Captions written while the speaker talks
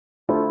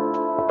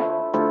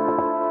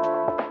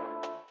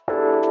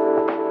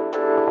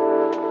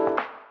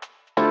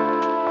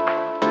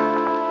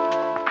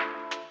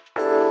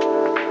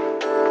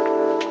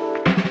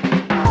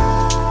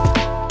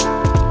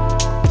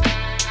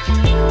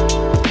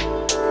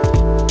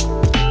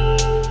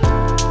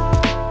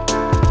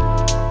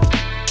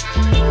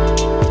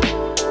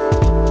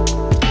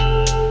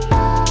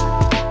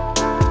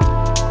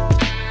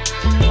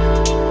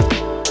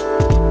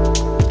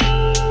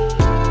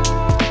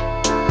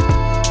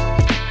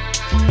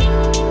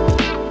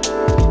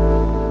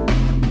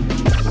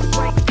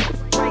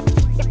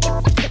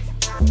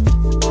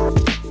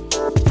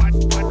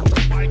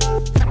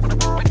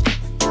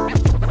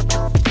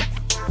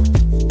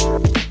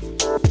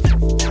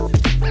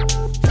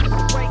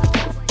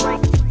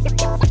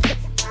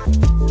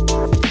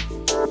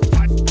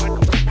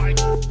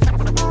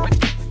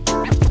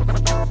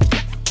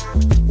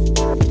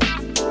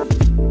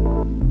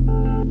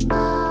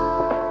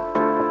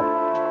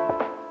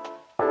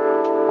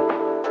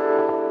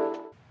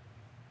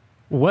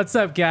What's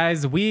up,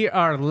 guys? We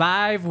are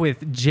live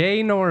with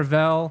Jay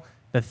Norvell,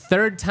 the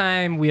third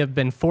time we have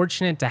been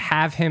fortunate to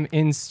have him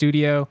in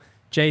studio.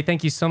 Jay,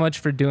 thank you so much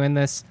for doing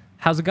this.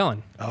 How's it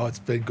going? Oh, it's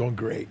been going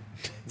great.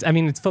 I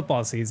mean, it's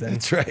football season.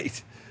 That's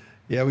right.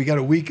 Yeah, we got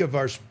a week of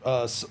our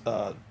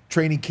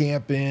training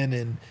camp in,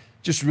 and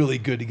just really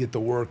good to get the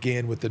work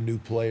in with the new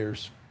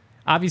players.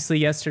 Obviously,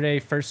 yesterday,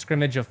 first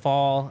scrimmage of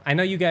fall. I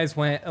know you guys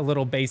went a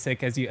little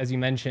basic, as you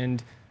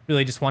mentioned.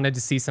 Really just wanted to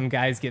see some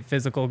guys get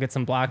physical, get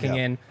some blocking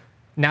in.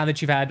 Now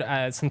that you've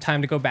had some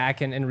time to go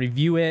back and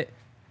review it,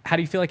 how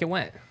do you feel like it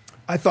went?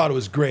 I thought it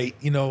was great.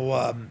 You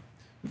know,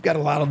 we've got a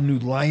lot of new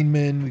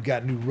linemen. We've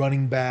got new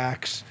running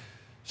backs.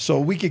 So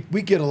we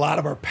get a lot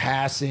of our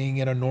passing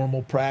in a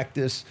normal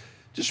practice.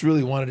 Just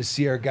really wanted to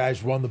see our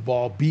guys run the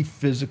ball, be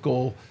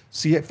physical,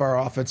 see if our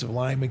offensive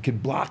linemen can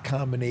block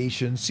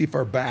combinations, see if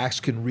our backs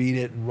can read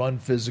it and run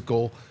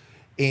physical.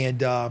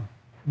 And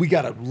we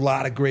got a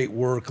lot of great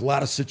work, a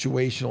lot of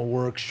situational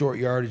work, short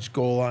yardage,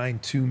 goal line,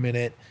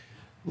 2-minute.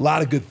 A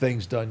lot of good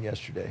things done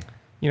yesterday.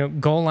 You know,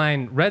 goal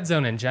line, red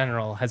zone in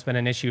general has been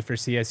an issue for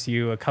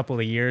CSU a couple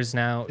of years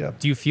now. Yep.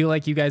 Do you feel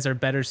like you guys are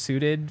better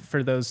suited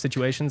for those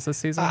situations this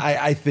season?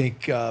 I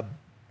think,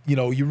 you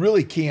know, you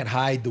really can't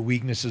hide the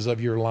weaknesses of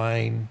your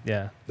line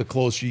the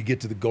closer you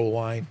get to the goal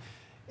line.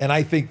 And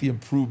I think the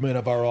improvement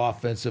of our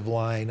offensive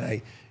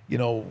line,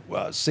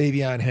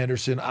 Savion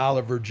Henderson,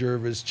 Oliver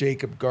Jervis,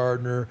 Jacob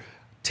Gardner,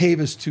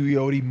 Tavis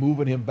Tuioti,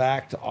 moving him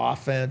back to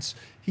offense.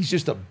 He's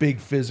just a big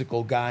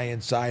physical guy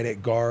inside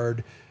at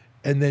guard.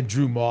 And then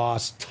Drew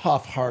Moss,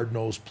 tough,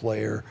 hard-nosed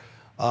player.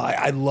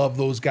 I love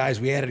those guys.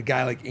 We added a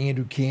guy like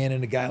Andrew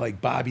Cannon, a guy like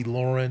Bobby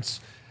Lawrence.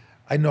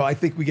 I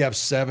think we have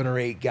 7 or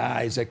 8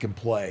 guys that can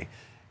play.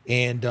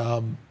 And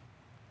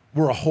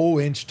we're a whole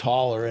inch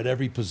taller at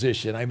every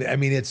position. I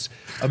mean, it's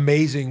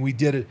amazing. We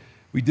did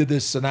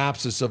this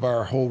synopsis of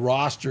our whole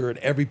roster at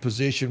every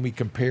position we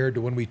compared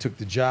to when we took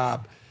the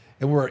job.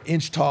 And we're an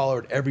inch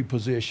taller at every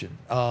position.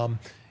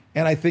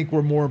 And I think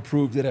we're more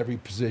improved at every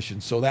position.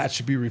 So that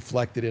should be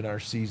reflected in our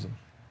season.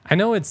 I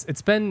know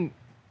it's been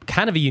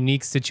kind of a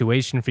unique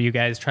situation for you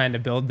guys trying to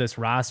build this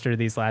roster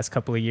these last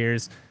couple of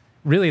years.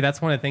 Really,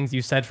 that's one of the things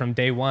you said from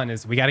day one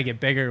is we got to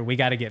get bigger, we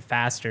got to get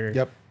faster.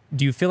 Yep.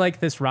 Do you feel like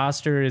this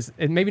roster is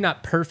maybe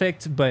not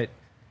perfect, but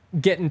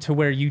getting to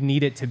where you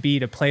need it to be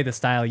to play the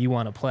style you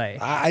want to play?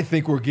 I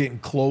think we're getting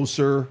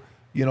closer.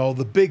 You know,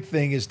 the big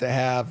thing is to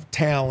have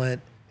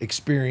talent,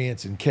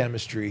 experience, and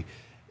chemistry.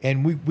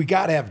 And we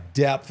got to have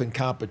depth and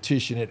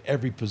competition at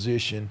every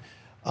position.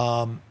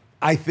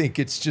 I think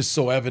it's just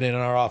so evident in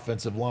our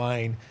offensive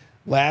line.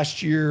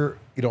 Last year,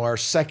 our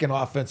second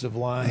offensive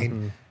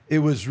line, it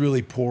was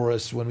really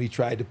porous when we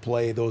tried to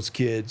play those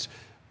kids.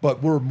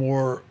 But we're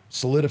more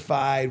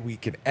solidified. We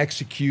can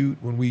execute.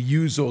 When we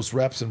use those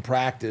reps in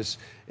practice,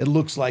 it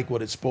looks like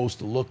what it's supposed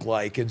to look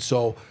like. And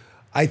so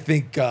I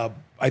think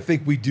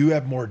we do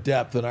have more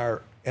depth in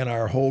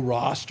our whole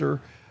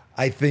roster.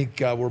 I think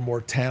we're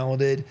more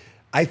talented.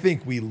 I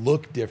think we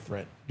look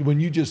different.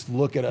 When you just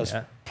look at us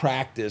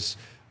practice,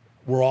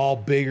 we're all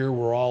bigger,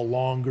 we're all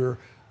longer.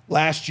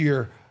 Last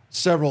year,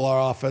 several of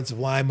our offensive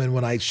linemen,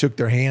 when I shook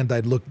their hand,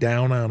 I'd look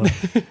down on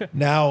them.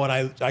 Now when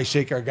I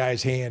shake our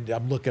guy's hand,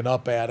 I'm looking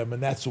up at him,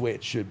 and that's the way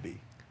it should be.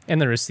 In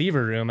the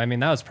receiver room, I mean,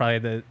 that was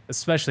probably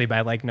especially by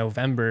like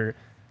November.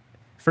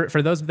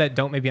 For those that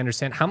don't maybe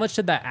understand, how much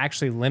did that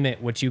actually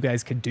limit what you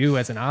guys could do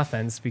as an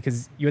offense?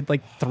 Because you had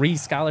like 3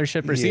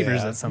 scholarship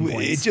receivers at some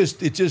point. It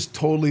just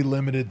totally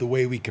limited the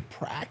way we could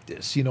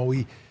practice.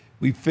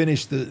 We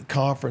finished the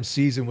conference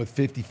season with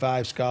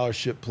 55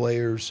 scholarship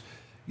players.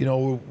 We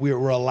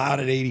were allowed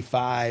at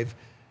 85.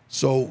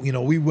 So,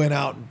 we went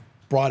out and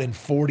brought in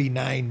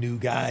 49 new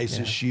guys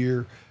this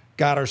year,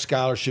 got our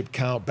scholarship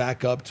count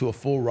back up to a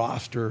full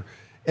roster.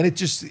 And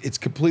it's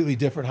completely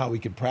different how we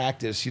can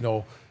practice,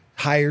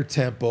 higher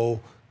tempo,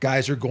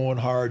 guys are going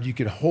hard. You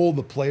can hold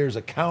the players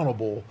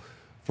accountable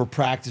for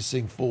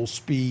practicing full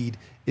speed.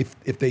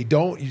 If they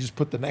don't, you just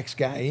put the next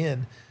guy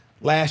in.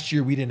 Last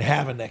year, we didn't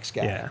have a next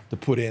guy to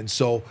put in.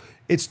 So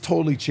it's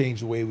totally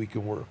changed the way we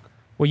can work.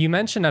 Well, you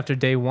mentioned after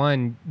day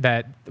one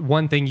that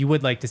one thing you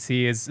would like to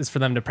see is for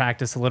them to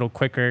practice a little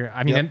quicker.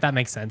 I mean, that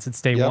makes sense.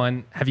 It's day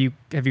one. Have you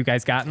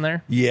guys gotten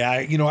there?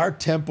 Yeah, our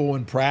tempo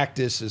in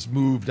practice has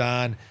moved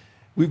on.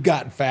 We've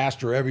gotten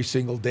faster every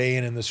single day,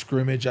 and in the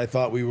scrimmage, I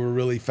thought we were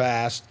really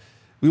fast.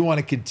 We want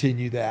to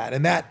continue that.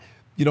 And that,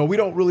 we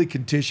don't really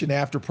condition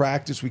after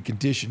practice. We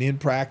condition in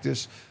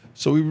practice.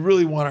 So we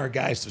really want our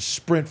guys to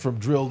sprint from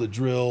drill to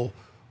drill,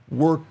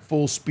 work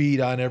full speed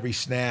on every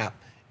snap,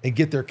 and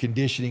get their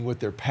conditioning with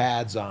their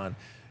pads on.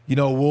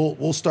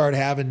 We'll start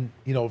having,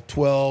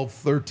 12,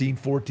 13,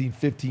 14,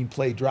 15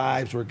 play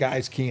drives where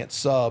guys can't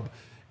sub,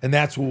 and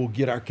that's where we'll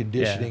get our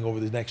conditioning over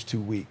the next 2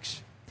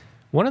 weeks.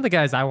 One of the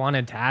guys I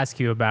wanted to ask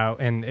you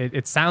about, and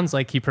it sounds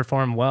like he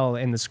performed well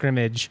in the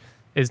scrimmage,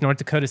 is North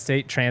Dakota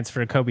State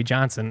transfer Kobe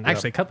Johnson.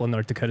 Actually, a couple of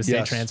North Dakota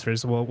State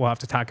transfers we'll have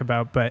to talk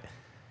about. But,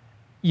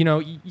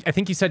 I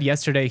think you said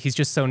yesterday he's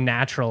just so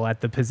natural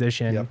at the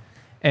position.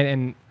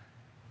 And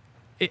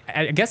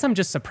I guess I'm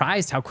just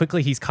surprised how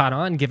quickly he's caught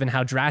on, given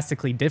how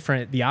drastically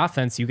different the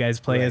offense you guys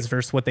play is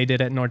versus what they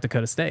did at North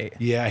Dakota State.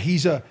 Yeah,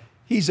 he's a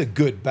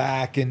good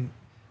back, and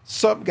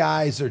some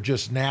guys are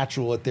just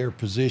natural at their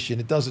position.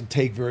 It doesn't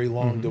take very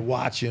long to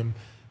watch him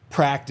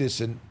practice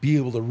and be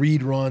able to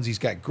read runs. He's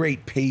got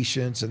great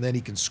patience, and then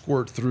he can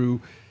squirt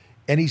through.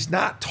 And he's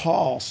not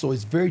tall, so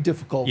it's very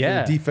difficult for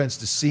the defense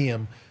to see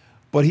him.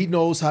 But he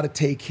knows how to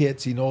take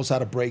hits. He knows how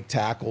to break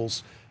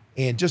tackles,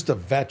 and just a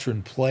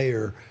veteran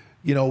player.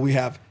 You know, we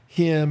have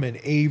him and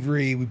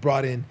Avery. We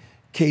brought in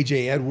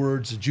KJ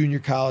Edwards, a junior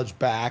college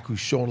back who's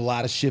shown a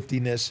lot of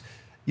shiftiness.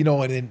 You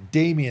know, and then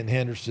Damian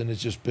Henderson has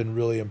just been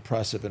really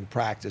impressive in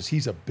practice.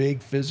 He's a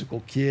big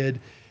physical kid.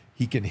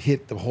 He can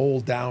hit the hole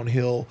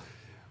downhill.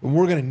 And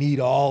we're going to need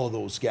all of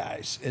those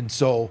guys. And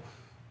so,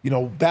 you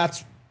know,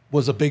 that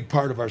was a big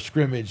part of our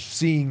scrimmage,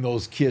 seeing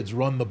those kids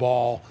run the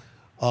ball.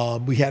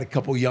 We had a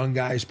couple young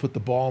guys put the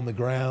ball on the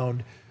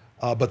ground,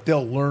 but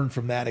they'll learn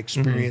from that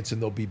experience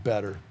and they'll be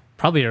better.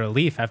 Probably a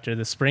relief after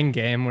the spring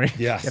game where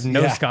you have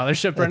no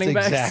scholarship running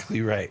backs. That's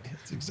exactly right.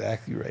 That's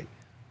exactly right.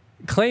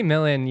 Clay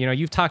Millen, you know,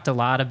 you've talked a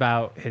lot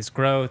about his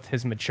growth,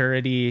 his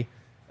maturity,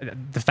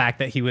 the fact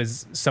that he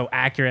was so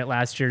accurate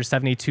last year,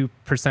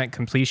 72%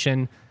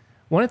 completion.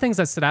 One of the things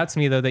that stood out to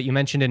me, though, that you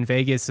mentioned in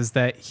Vegas is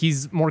that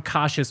he's more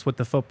cautious with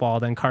the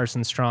football than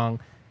Carson Strong.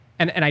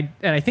 And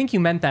I think you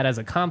meant that as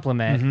a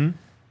compliment.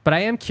 But I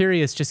am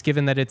curious, just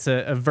given that it's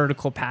a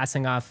vertical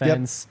passing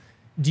offense,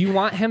 do you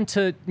want him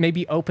to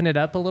maybe open it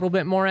up a little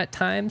bit more at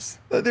times?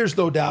 There's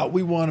no doubt.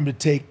 We want him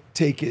to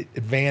take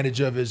advantage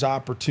of his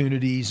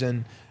opportunities.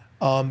 And,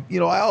 you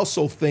know, I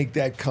also think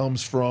that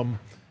comes from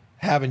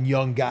having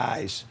young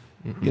guys.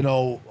 You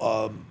know,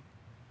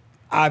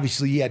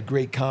 obviously he had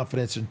great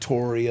confidence in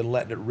Torrey and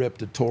letting it rip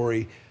to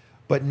Torrey.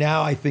 But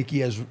now I think he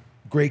has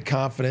great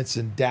confidence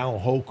in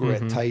Dallin Hoker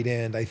at tight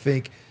end. I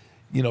think,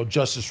 you know,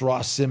 Justice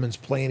Ross Simmons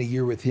playing a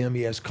year with him,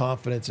 he has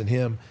confidence in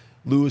him.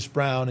 Lewis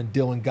Brown and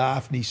Dylan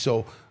Goffney.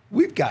 So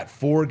we've got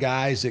 4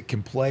 guys that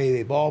can play.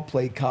 They've all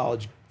played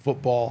college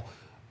football.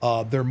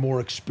 They're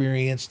more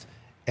experienced.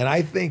 And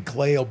I think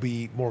Clay will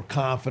be more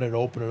confident,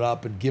 open it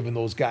up, and giving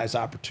those guys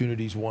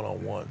opportunities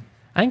one-on-one.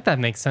 I think that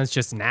makes sense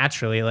just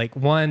naturally. Like,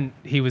 one,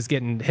 he was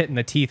getting hit in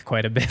the teeth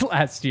quite a bit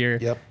last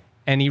year.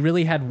 And he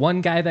really had one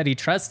guy that he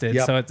trusted.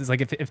 So it's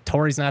like, if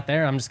Torrey's not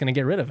there, I'm just going to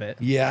get rid of it.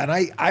 Yeah,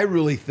 and I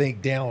really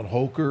think Dallin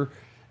Hoker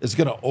is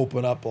going to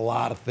open up a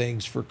lot of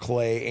things for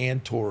Clay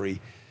and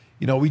Torrey.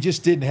 You know, we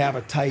just didn't have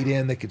a tight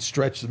end that could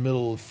stretch the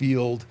middle of the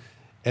field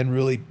and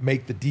really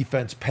make the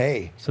defense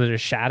pay. So they're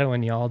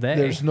shadowing you all day.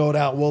 There's no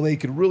doubt. Well, they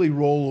could really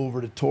roll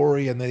over to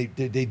Torrey, and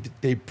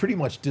they pretty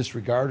much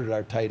disregarded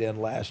our tight end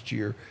last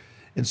year.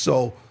 And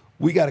so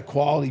we got a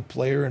quality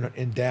player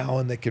in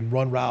Dallin that can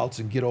run routes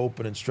and get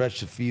open and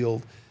stretch the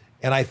field.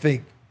 And I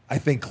think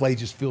Clay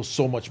just feels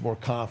so much more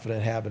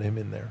confident having him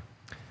in there.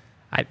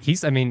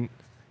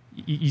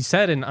 You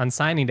said on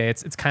signing day,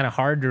 it's kind of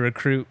hard to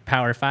recruit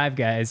Power 5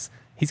 guys.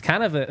 He's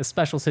kind of a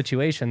special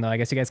situation, though. I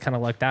guess you guys kind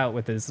of lucked out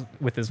with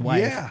his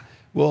wife. Yeah.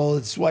 Well,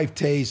 his wife,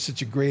 Tay, is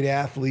such a great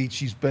athlete.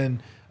 She's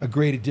been a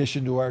great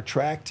addition to our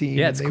track team.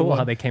 Yeah, it's cool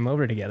how they came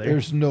over together.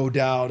 There's no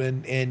doubt.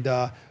 And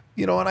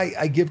you know, and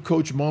I give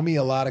Coach Mummy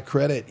a lot of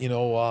credit. You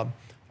know,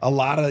 a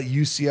lot of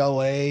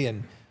UCLA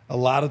and a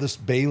lot of this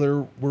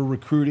Baylor were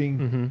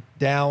recruiting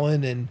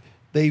Dallin, and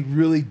they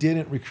really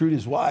didn't recruit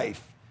his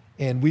wife.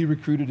 And we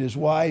recruited his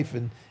wife,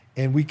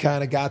 and we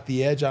kind of got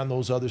the edge on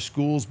those other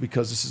schools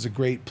because this is a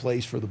great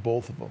place for the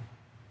both of them.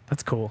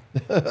 That's cool.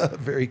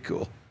 Very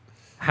cool.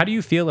 How do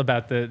you feel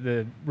about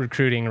the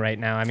recruiting right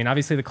now? I mean,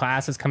 obviously the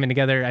class is coming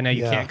together. I know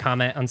you can't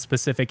comment on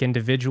specific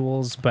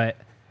individuals, but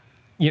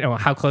you know,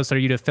 how close are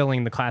you to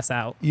filling the class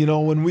out? You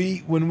know, when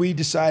we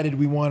decided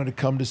we wanted to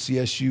come to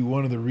CSU,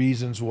 one of the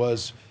reasons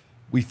was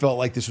we felt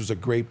like this was a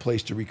great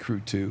place to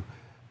recruit to,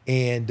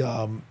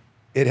 and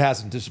it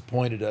hasn't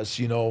disappointed us.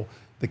 You know,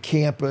 the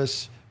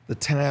campus, the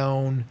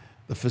town,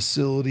 the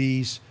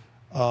facilities,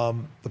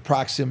 the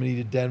proximity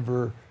to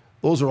Denver,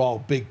 those are all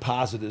big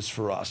positives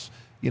for us.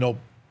 You know,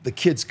 the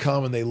kids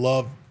come and they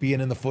love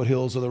being in the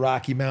foothills of the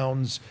Rocky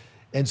Mountains.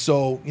 And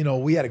so, you know,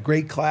 we had a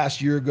great class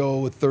a year ago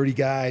with 30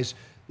 guys.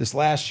 This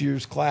last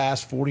year's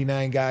class,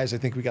 49 guys. I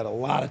think we got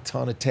a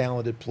ton of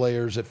talented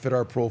players that fit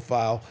our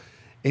profile.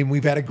 And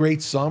we've had a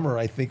great summer.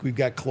 I think we've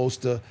got close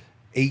to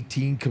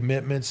 18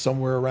 commitments,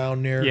 somewhere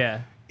around there.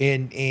 Yeah.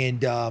 And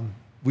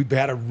we've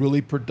had a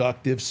really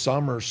productive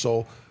summer.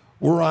 So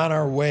we're on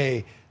our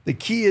way. The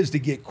key is to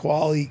get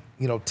quality,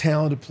 you know,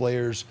 talented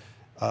players,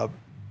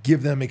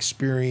 give them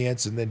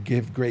experience, and then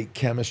give great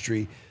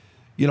chemistry.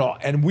 You know,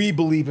 and we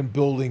believe in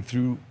building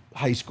through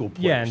high school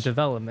players. Yeah, and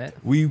development.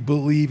 We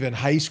believe in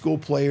high school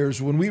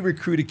players. When we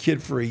recruit a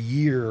kid for a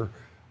year,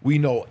 we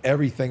know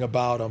everything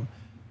about them.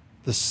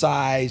 The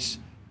size,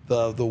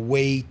 the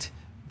weight,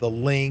 the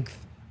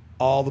length,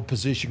 all the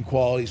position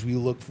qualities we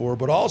look for,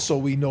 but also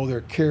we know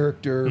their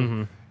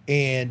character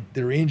and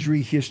their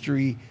injury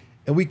history,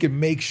 and we can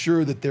make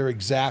sure that they're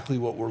exactly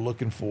what we're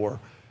looking for.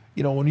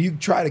 You know, when you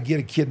try to get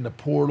a kid in the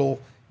portal,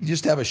 you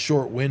just have a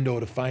short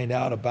window to find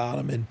out about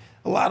them. And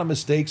a lot of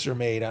mistakes are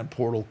made on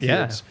portal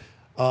kids.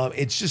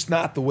 It's just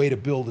not the way to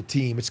build a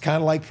team. It's kind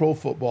of like pro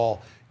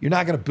football. You're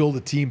not going to build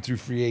a team through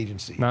free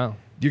agency. No.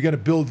 You're going to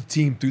build a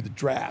team through the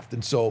draft.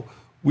 And so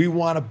we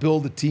want to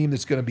build a team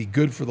that's going to be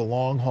good for the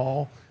long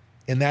haul,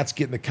 and that's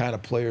getting the kind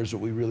of players that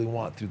we really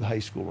want through the high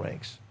school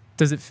ranks.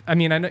 Does it? I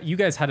mean, I know you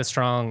guys had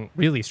a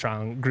really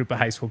strong group of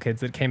high school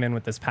kids that came in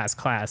with this past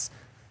class,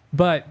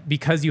 but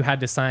because you had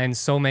to sign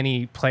so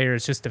many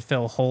players just to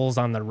fill holes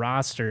on the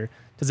roster,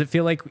 does it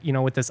feel like,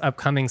 with this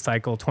upcoming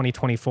cycle,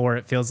 2024,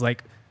 it feels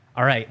like,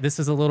 all right, this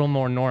is a little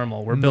more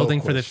normal. We're building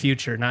for the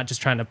future, not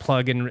just trying to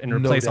plug and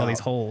replace all these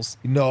holes.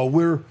 No,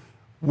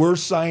 we're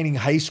signing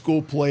high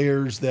school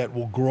players that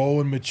will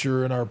grow and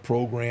mature in our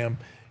program.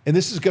 And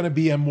this is going to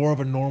be more of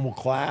a normal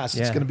class.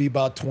 It's going to be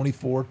about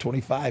 24,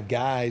 25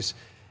 guys.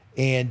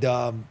 And,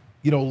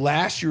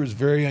 last year was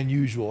very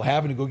unusual.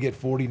 Having to go get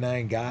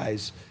 49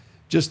 guys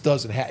just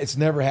doesn't it's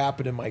never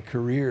happened in my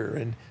career.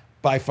 And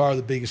by far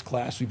the biggest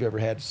class we've ever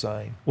had to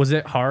sign. Was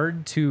it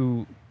hard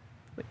to,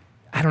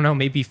 I don't know,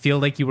 maybe feel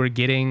like you were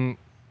getting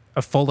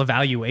a full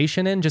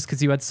evaluation in just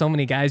because you had so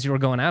many guys you were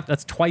going after?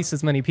 That's twice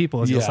as many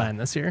people as you'll sign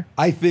this year.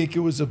 I think it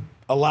was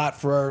a lot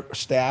for our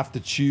staff to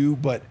chew,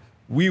 but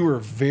we were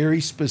very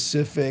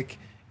specific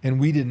and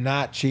we did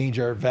not change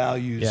our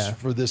values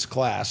for this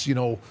class.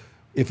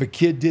 If a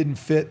kid didn't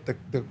fit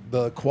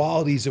the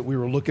qualities that we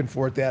were looking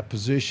for at that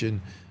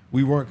position,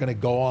 we weren't going to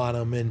go on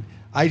them. And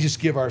I just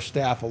give our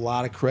staff a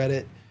lot of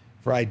credit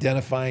for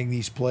identifying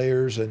these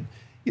players. And,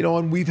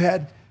 and we've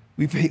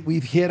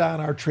hit on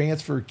our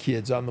transfer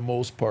kids on the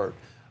most part.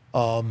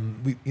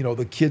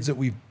 The kids that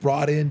we've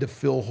brought in to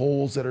fill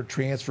holes that are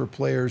transfer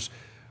players,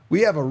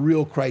 we have a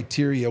real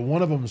criteria.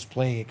 One of them is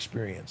playing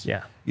experience.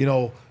 Yeah.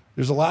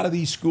 There's a lot of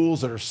these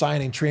schools that are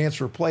signing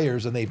transfer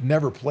players and they've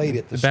never played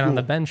at the school. Been on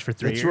the bench for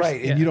 3 years. That's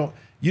right. And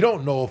you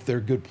don't know if they're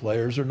good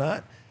players or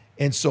not.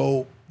 And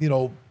so,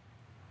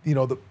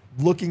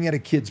 looking at a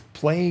kid's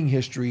playing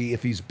history,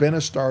 if he's been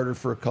a starter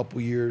for a couple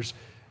years,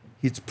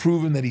 it's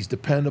proven that he's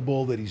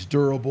dependable, that he's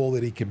durable,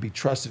 that he can be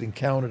trusted and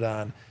counted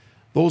on.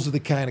 Those are the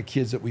kind of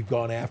kids that we've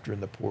gone after in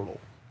the portal.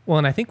 Well,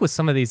 and I think with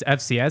some of these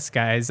FCS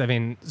guys, I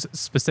mean,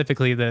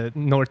 specifically the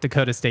North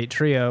Dakota State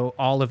trio,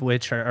 all of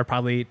which are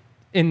probably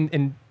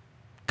in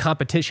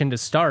competition to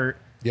start.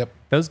 Yep.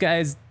 Those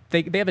guys,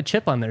 they have a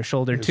chip on their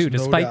shoulder too,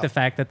 despite the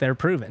fact that they're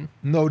proven.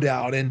 No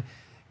doubt. And,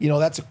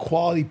 that's a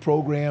quality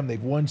program.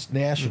 They've won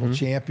national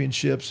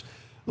championships.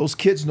 Those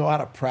kids know how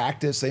to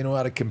practice. They know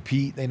how to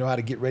compete. They know how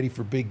to get ready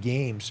for big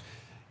games.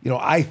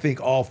 I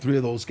think all three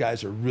of those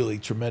guys are really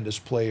tremendous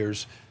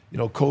players.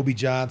 Kobe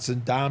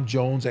Johnson, Dom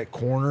Jones at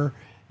corner.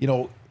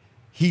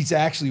 He's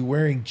actually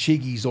wearing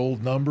Chiggy's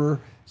old number,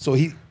 so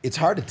it's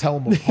hard to tell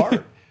them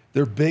apart.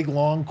 They're big,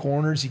 long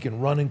corners. He can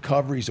run and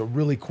cover. He's a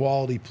really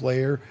quality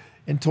player.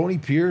 And Tony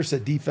Pierce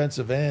at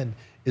defensive end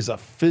is a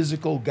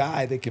physical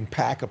guy that can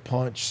pack a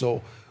punch.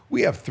 So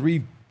we have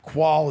three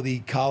quality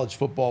college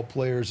football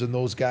players, and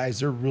those guys,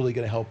 they're really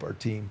going to help our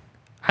team.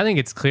 I think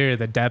it's clear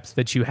the depth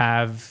that you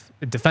have,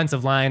 the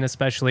defensive line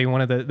especially,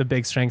 one of the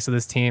big strengths of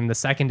this team. The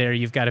secondary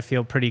you've got to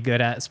feel pretty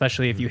good at,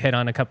 especially if you hit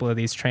on a couple of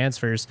these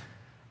transfers.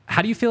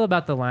 How do you feel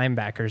about the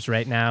linebackers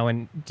right now,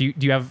 and do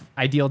you have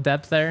ideal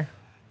depth there?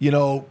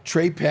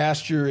 Trey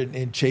Pasture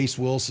and Chase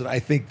Wilson, I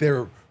think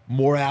they're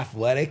more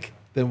athletic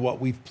than what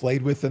we've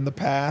played with in the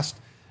past.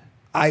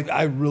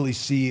 I really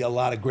see a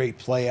lot of great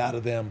play out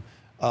of them.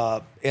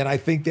 And I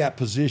think that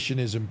position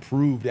is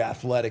improved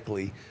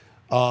athletically.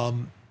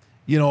 One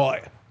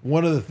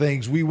of the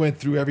things, we went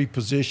through every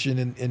position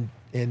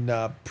in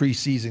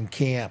preseason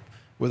camp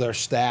with our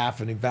staff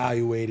and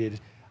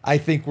evaluated. I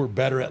think we're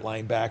better at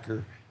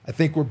linebacker. I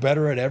think we're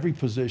better at every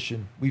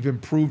position. We've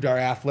improved our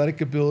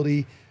athletic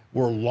ability.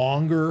 We're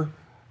longer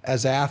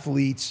as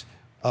athletes,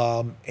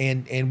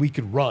 and we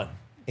could run.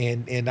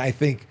 And I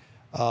think,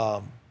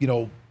 our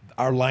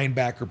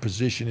linebacker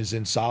position is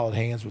in solid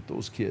hands with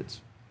those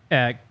kids.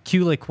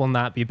 Kulik will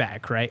not be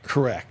back, right?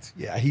 Correct.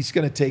 Yeah, he's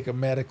going to take a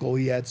medical.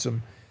 He had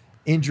some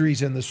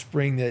injuries in the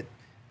spring that,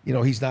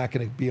 he's not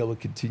going to be able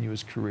to continue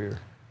his career.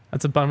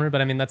 That's a bummer,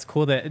 but I mean, that's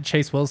cool that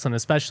Chase Wilson,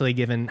 especially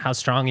given how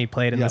strong he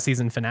played in the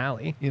season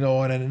finale.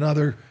 And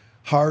another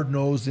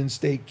hard-nosed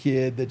in-state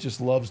kid that just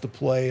loves to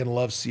play and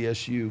loves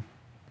CSU.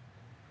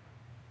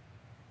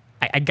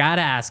 I got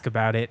to ask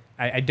about it.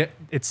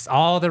 It's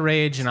all the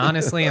rage, and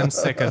honestly, I'm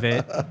sick of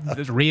it.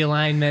 The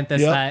realignment,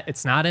 that.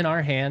 It's not in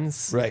our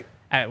hands. Right.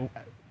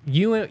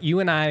 You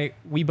and I,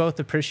 we both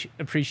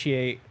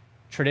appreciate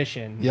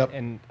tradition. Yep.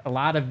 And a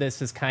lot of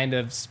this is kind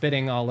of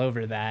spitting all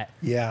over that.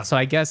 Yeah. So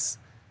I guess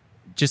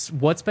just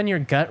what's been your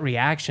gut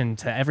reaction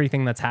to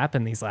everything that's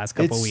happened these last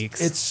couple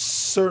weeks? It's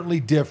certainly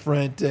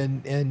different,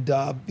 and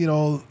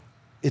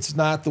it's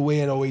not the way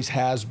it always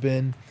has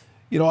been.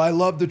 I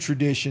love the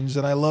traditions,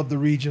 and I love the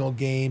regional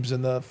games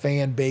and the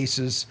fan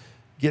bases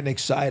getting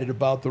excited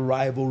about the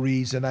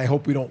rivalries, and I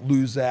hope we don't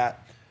lose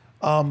that.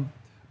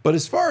 But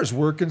as far as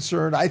we're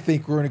concerned, I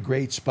think we're in a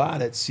great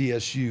spot at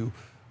CSU.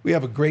 We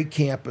have a great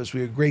campus.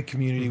 We have a great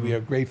community. We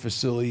have great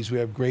facilities. We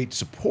have great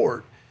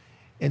support.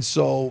 And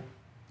so,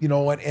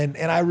 and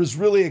I was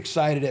really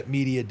excited at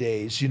media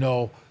days.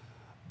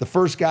 The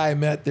first guy I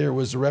met there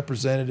was a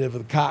representative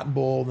of the Cotton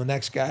Bowl, and the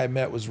next guy I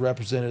met was a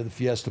representative of the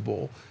Fiesta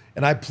Bowl.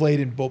 And I played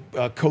in both,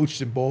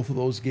 coached in both of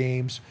those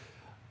games.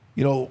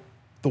 The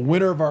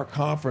winner of our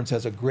conference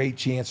has a great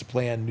chance to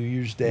play on New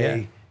Year's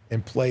Day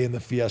and play in the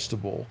Fiesta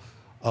Bowl.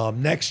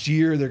 Next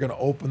year, they're going to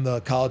open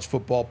the college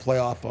football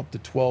playoff up to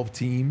 12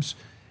 teams.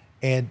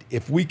 And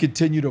if we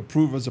continue to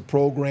improve as a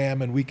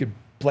program and we can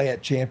play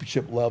at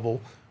championship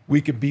level,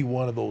 we can be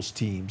one of those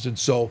teams. And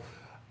so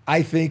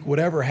I think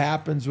whatever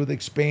happens with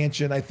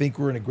expansion, I think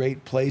we're in a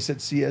great place at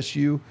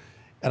CSU.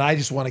 And I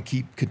just want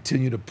to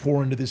continue to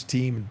pour into this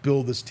team and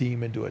build this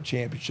team into a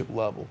championship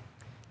level.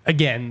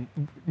 Again,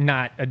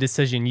 not a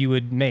decision you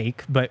would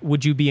make, but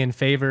would you be in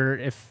favor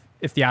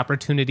if the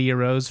opportunity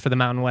arose for the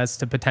Mountain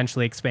West to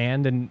potentially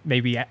expand and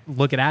maybe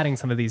look at adding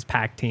some of these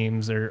PAC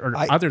teams or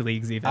other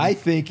leagues even? I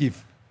think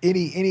if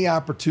any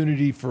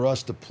opportunity for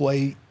us to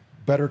play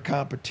better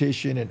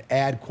competition and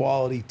add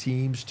quality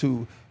teams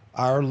to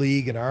our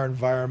league and our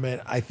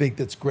environment, I think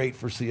that's great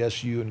for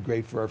CSU and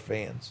great for our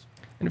fans.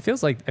 And it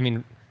feels like,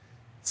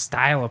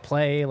 style of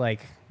play,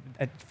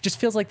 it just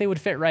feels like they would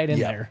fit right in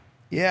there.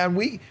 Yeah, and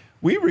we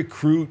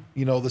recruit,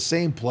 the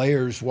same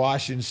players,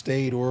 Washington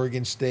State,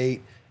 Oregon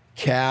State,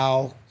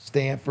 Cal,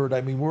 Stanford.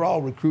 We're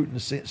all recruiting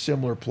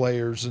similar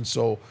players, and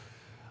so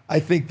I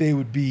think we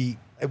would be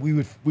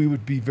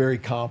very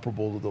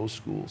comparable to those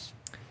schools.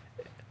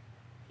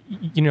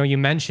 You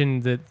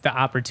mentioned the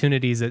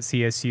opportunities at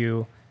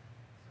CSU.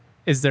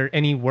 Is there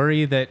any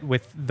worry that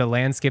with the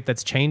landscape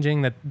that's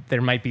changing that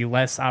there might be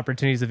less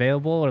opportunities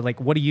available? Or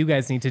what do you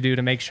guys need to do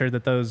to make sure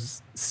that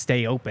those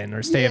stay open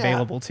or stay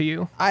available to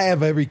you? I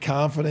have every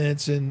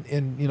confidence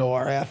in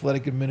our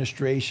athletic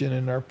administration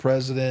and our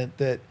president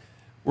that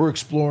we're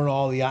exploring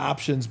all the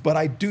options. But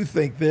I do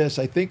think I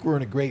think we're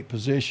in a great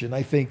position.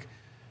 I think,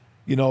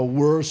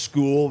 we're a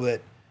school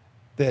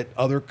that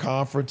other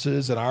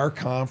conferences and our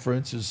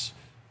conference is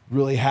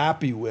really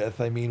happy with.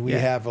 We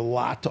have a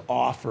lot to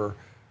offer.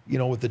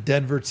 With the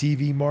Denver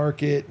TV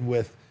market and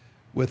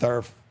with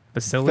our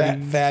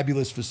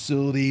fabulous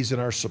facilities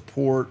and our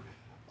support,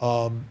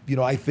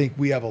 I think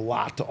we have a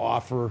lot to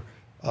offer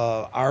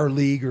our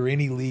league or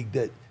any league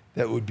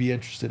that would be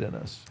interested in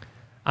us.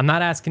 I'm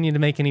not asking you to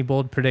make any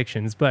bold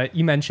predictions, but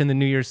you mentioned the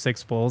New Year's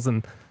Six Bowls,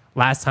 and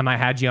last time I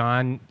had you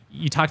on,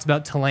 you talked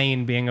about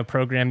Tulane being a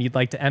program you'd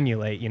like to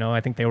emulate.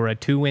 I think they were a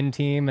 2-win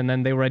team, and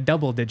then they were a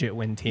double-digit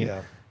win team.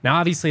 Yeah. Now,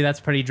 obviously, that's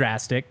pretty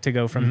drastic to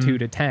go from 2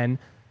 to 10.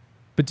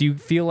 But do you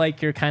feel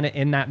like you're kind of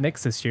in that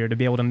mix this year to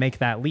be able to make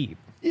that leap?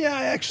 Yeah,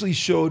 I actually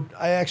showed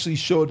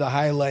the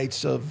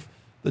highlights of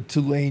the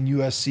Tulane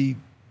USC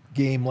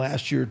game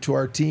last year to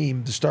our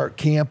team to start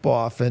camp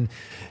off. And,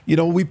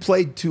 we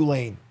played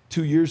Tulane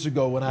 2 years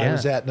ago when I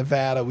was at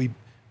Nevada. We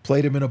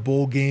played them in a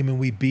bowl game and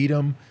we beat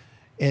them.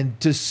 And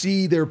to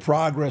see their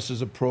progress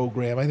as a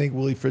program, I think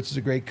Willie Fritz is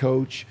a great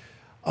coach,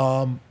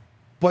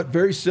 but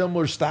very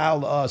similar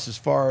style to us as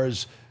far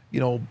as,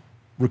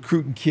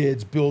 recruiting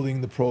kids, building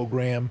the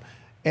program.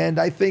 And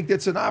I think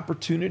that's an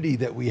opportunity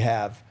that we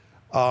have.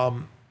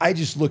 I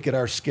just look at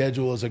our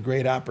schedule as a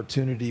great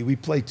opportunity. We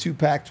play 2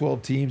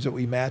 Pac-12 teams that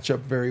we match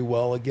up very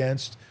well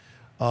against.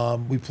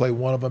 We play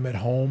one of them at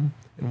home,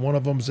 and one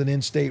of them's an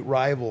in-state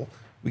rival.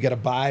 We got a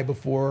bye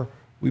before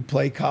we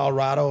play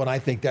Colorado, and I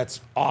think that's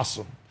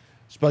awesome,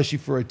 especially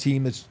for a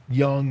team that's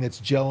young,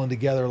 that's gelling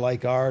together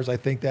like ours. I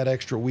think that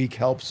extra week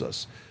helps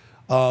us.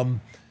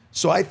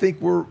 So I think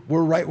we're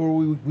right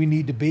where we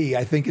need to be.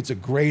 I think it's a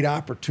great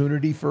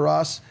opportunity for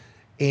us.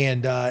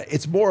 And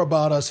it's more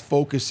about us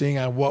focusing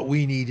on what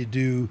we need to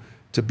do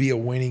to be a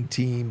winning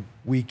team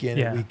week in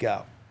and week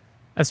out.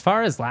 As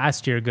far as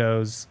last year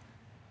goes,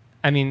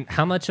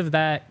 how much of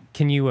that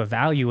can you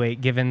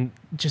evaluate given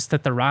just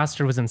that the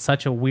roster was in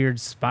such a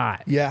weird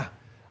spot? Yeah.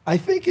 I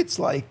think it's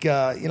like,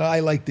 I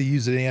like to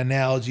use an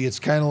analogy. It's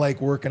kind of like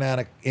working on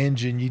an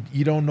engine.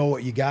 You don't know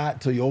what you got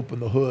until you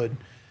open the hood.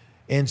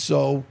 And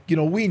so,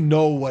 we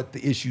know what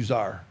the issues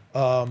are.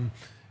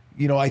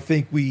 I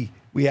think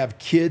we have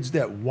kids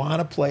that want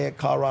to play at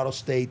Colorado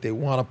State. They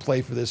want to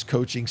play for this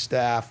coaching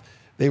staff.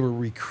 They were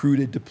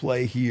recruited to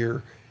play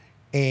here.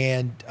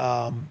 And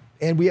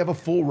we have a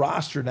full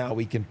roster now.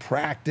 We can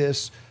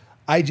practice.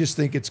 I just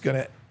think it's going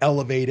to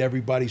elevate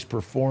everybody's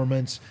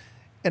performance.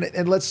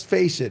 And let's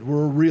face it,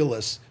 we're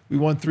realists. We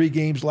won 3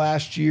 games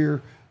last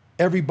year.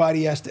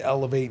 Everybody has to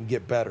elevate and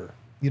get better.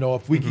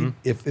 If we can,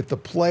 if the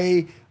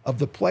play of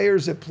the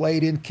players that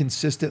played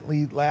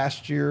inconsistently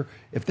last year,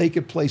 if they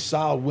could play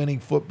solid winning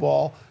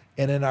football,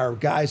 and then our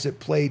guys that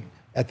played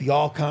at the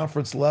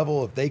all-conference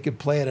level, if they could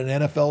play at an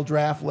NFL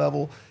draft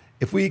level,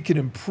 if we can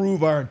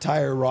improve our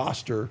entire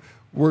roster,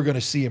 we're going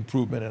to see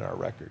improvement in our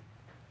record.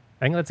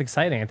 I think that's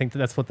exciting. I think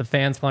that's what the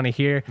fans want to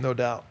hear. No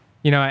doubt.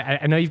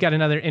 I know you've got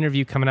another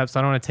interview coming up, so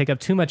I don't want to take up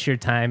too much of your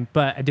time,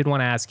 but I did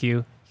want to ask you,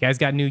 you guys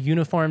got new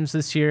uniforms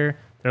this year.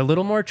 They're a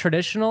little more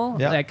traditional.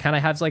 Yeah. That kind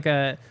of has like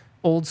a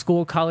old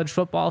school college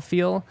football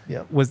feel.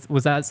 Yep.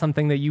 Was that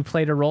something that you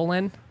played a role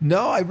in?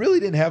 No, I really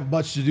didn't have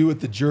much to do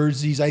with the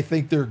jerseys. I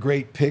think they're a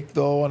great pick,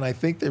 though, and I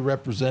think they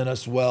represent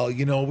us well.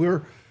 You know,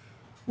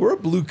 we're a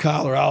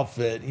blue-collar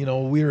outfit. You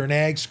know, we're an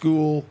ag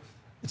school.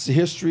 It's the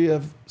history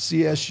of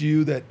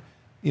CSU that,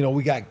 you know,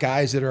 we got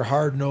guys that are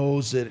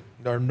hard-nosed, that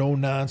are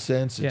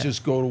no-nonsense, that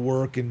just go to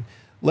work and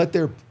let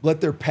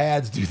their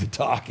pads do the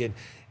talking.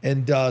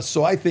 And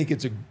so I think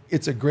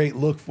it's a great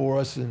look for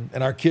us,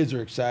 and our kids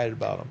are excited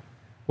about them.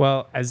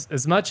 Well,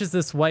 as much as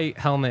this white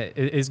helmet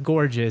is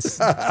gorgeous,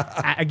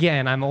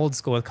 again, I'm old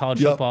school with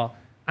college football.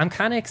 I'm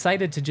kind of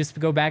excited to just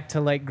go back to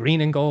like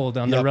green and gold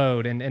on the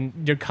road and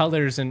your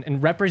colors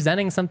and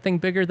representing something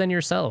bigger than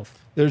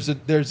yourself. I'm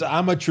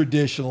a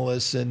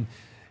traditionalist, and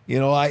you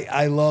know,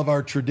 I love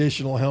our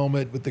traditional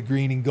helmet with the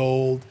green and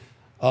gold.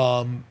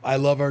 I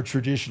love our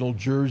traditional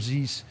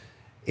jerseys,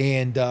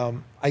 and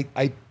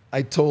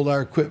I told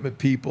our equipment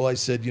people, I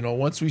said, you know,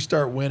 once we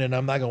start winning,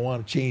 I'm not going to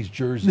want to change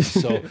jerseys.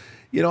 So,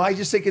 you know, I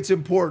just think it's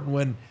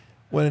important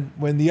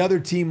when the other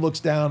team looks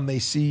down and they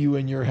see you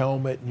in your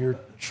helmet and your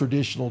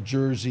traditional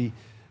jersey,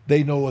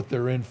 they know what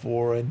they're in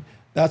for, and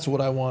that's what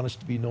I want us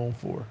to be known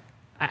for.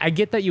 I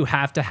get that you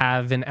have to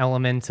have an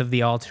element of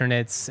the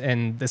alternates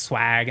and the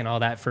swag and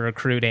all that for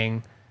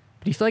recruiting,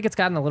 but do you feel like it's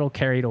gotten a little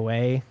carried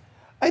away?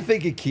 I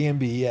think it can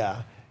be,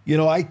 yeah. You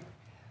know, I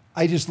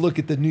just look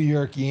at the New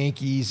York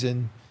Yankees,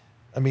 and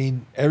I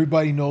mean,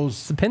 everybody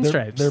knows the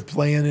pinstripes. They're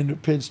playing in the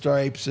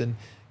pinstripes, and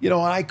you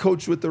know, I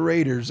coached with the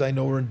Raiders. I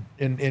know we're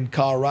in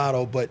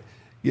Colorado, but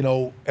you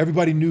know,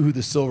 everybody knew who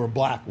the silver and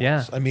black was.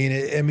 Yeah. I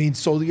mean,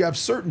 so you have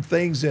certain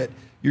things that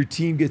your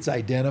team gets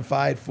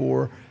identified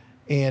for,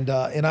 and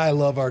I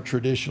love our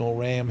traditional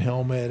Ram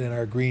helmet and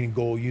our green and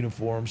gold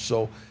uniforms.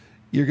 So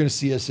you're going to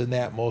see us in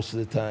that most of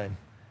the time.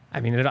 I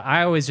mean,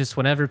 I always just,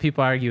 whenever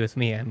people argue with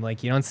me, I'm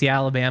like, you don't see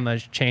Alabama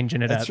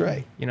changing it up. That's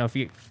right. You know, if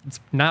it's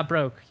not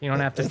broke, you don't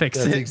have to fix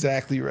it. That's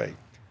exactly right.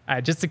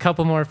 Just a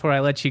couple more before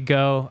I let you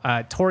go.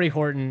 Torrey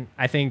Horton,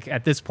 I think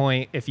at this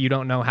point, if you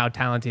don't know how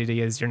talented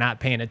he is, you're not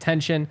paying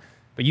attention.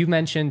 But you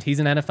mentioned he's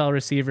an NFL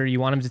receiver.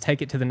 You want him to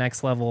take it to the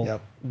next level.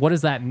 Yep. What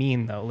does that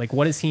mean, though? Like,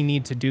 what does he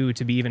need to do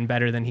to be even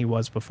better than he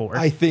was before?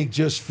 I think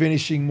just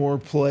finishing more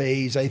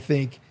plays. I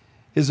think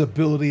his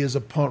ability as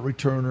a punt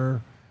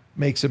returner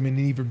makes him an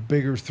even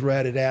bigger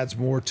threat. It adds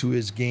more to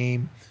his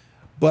game.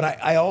 But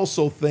I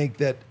also think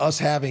that us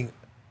having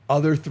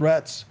other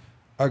threats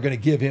are going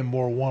to give him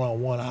more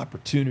one-on-one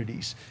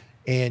opportunities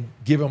and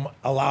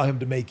allow him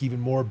to make even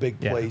more big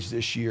plays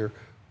this year.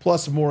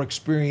 Plus a more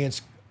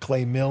experienced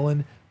Clay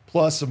Millen,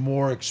 plus a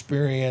more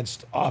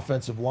experienced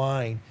offensive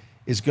line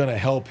is going to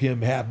help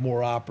him have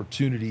more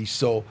opportunities.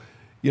 So,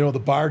 you know, the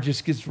bar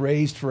just gets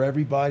raised for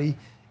everybody.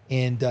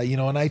 And, you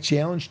know, and I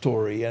challenged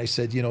Torrey. I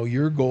said, you know,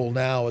 your goal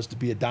now is to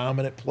be a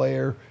dominant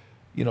player,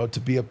 you know, to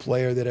be a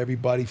player that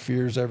everybody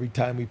fears every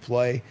time we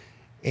play,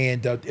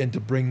 and to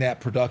bring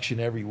that production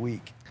every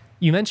week.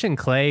 You mentioned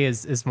Clay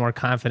is more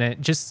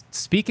confident. Just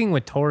speaking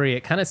with Torrey,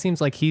 it kind of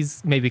seems like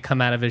he's maybe come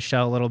out of his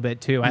shell a little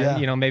bit too.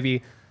 Yeah.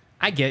 Maybe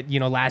I get,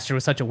 last year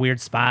was such a weird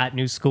spot,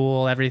 new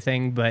school,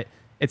 everything, but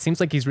it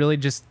seems like he's really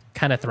just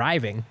kind of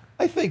thriving.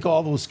 I think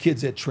all those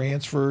kids that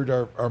transferred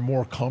are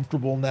more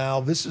comfortable now.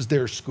 This is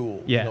their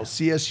school. Yeah.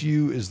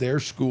 CSU is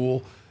their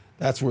school.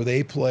 That's where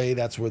they play.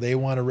 That's where they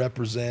want to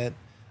represent.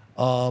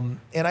 And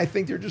I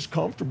think they're just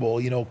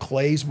comfortable.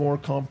 Clay's more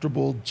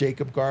comfortable.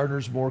 Jacob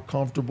Gardner's more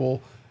comfortable.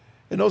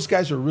 And those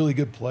guys are really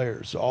good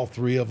players, all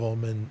three of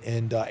them.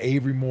 And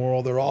Avery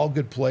Morrill, they're all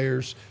good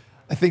players.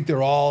 I think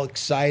they're all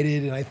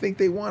excited, and I think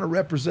they want to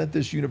represent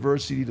this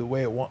university the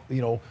way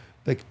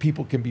that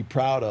people can be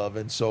proud of.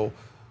 And so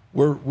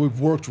we've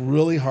worked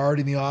really hard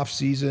in the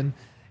offseason.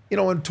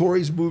 And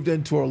Torrey's moved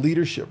into a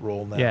leadership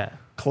role now. Yeah.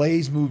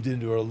 Clay's moved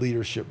into a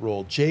leadership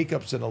role.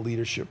 Jacob's in a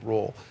leadership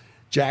role.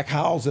 Jack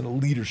Howell's in a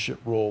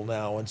leadership role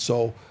now. And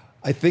so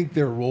I think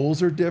their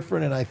roles are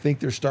different, and I think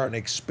they're starting to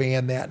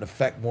expand that and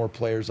affect more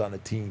players on the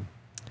team.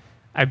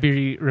 I'd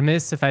be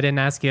remiss if I didn't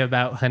ask you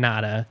about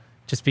Hanada,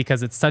 just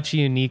because it's such a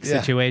unique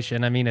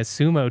situation. I mean, a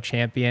sumo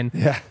champion.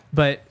 Yeah.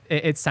 But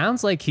it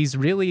sounds like he's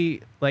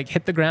really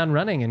hit the ground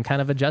running and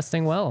kind of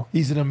adjusting well.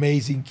 He's an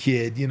amazing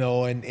kid, and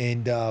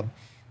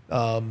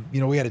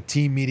we had a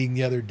team meeting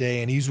the other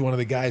day, and he's one of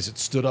the guys that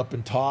stood up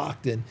and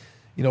talked. And,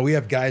 we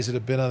have guys that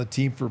have been on the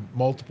team for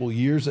multiple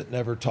years that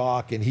never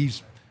talk, and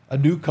he's a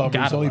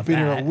newcomer. He's only been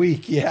here a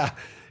week. Yeah.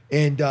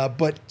 And,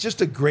 but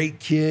just a great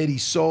kid.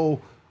 He's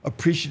so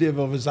appreciative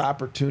of his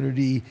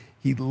opportunity.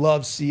 He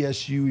loves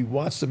CSU. He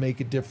wants to make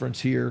a difference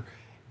here.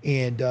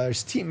 And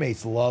his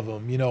teammates love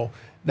him.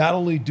 Not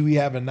only do we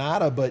have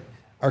Hanada, but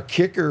our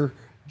kicker,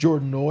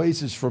 Jordan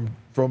Noyes, is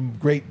from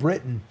Great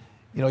Britain.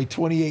 A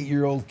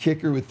 28-year-old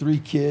kicker with 3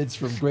 kids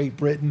from Great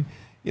Britain.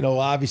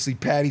 Obviously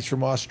Patty's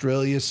from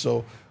Australia.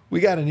 So we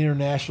got an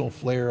international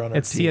flair on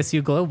our team. It's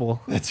CSU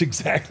Global. That's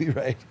exactly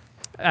right.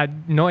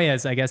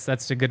 Noyes, I guess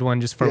that's a good one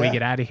just before we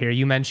get out of here.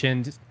 You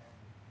mentioned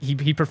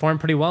he performed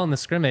pretty well in the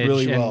scrimmage.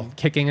 Really and well.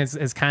 Kicking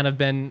has kind of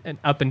been an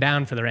up and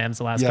down for the Rams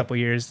the last couple of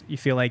years. You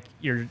feel like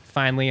you're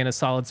finally in a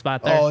solid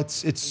spot there? Oh,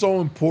 it's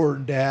so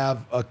important to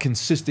have a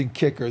consistent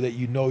kicker that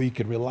you know you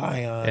can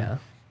rely on. Yeah.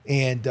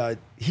 And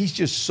he's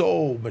just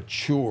so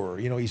mature.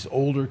 You know, he's an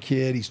older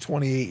kid. He's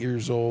 28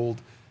 years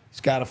old.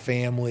 He's got a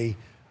family.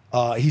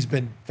 He's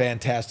been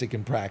fantastic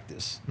in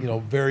practice. You know,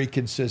 very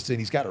consistent.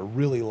 He's got a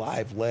really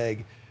live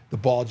leg. The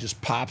ball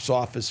just pops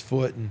off his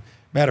foot. And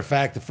matter of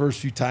fact, the first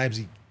few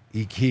times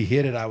he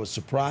hit it, I was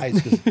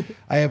surprised because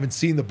I haven't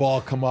seen the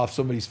ball come off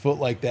somebody's foot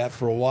like that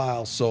for a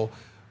while. So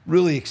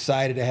really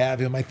excited to have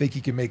him. I think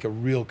he can make a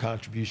real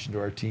contribution to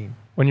our team.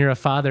 When you're a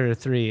father of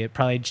 3, it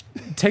probably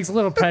takes a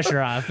little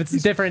pressure off. It's a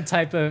different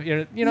type of,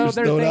 you know,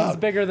 there are things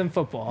bigger than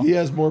football. He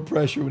has more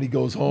pressure when he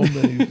goes home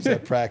than he was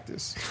at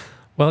practice.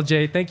 Well,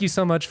 Jay, thank you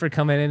so much for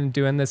coming in and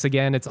doing this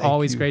again. It's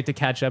always great to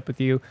catch up with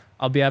you.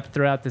 I'll be up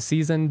throughout the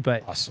season,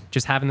 but awesome.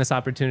 Just having this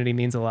opportunity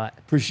means a lot.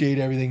 Appreciate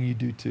everything you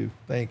do too.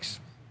 Thanks.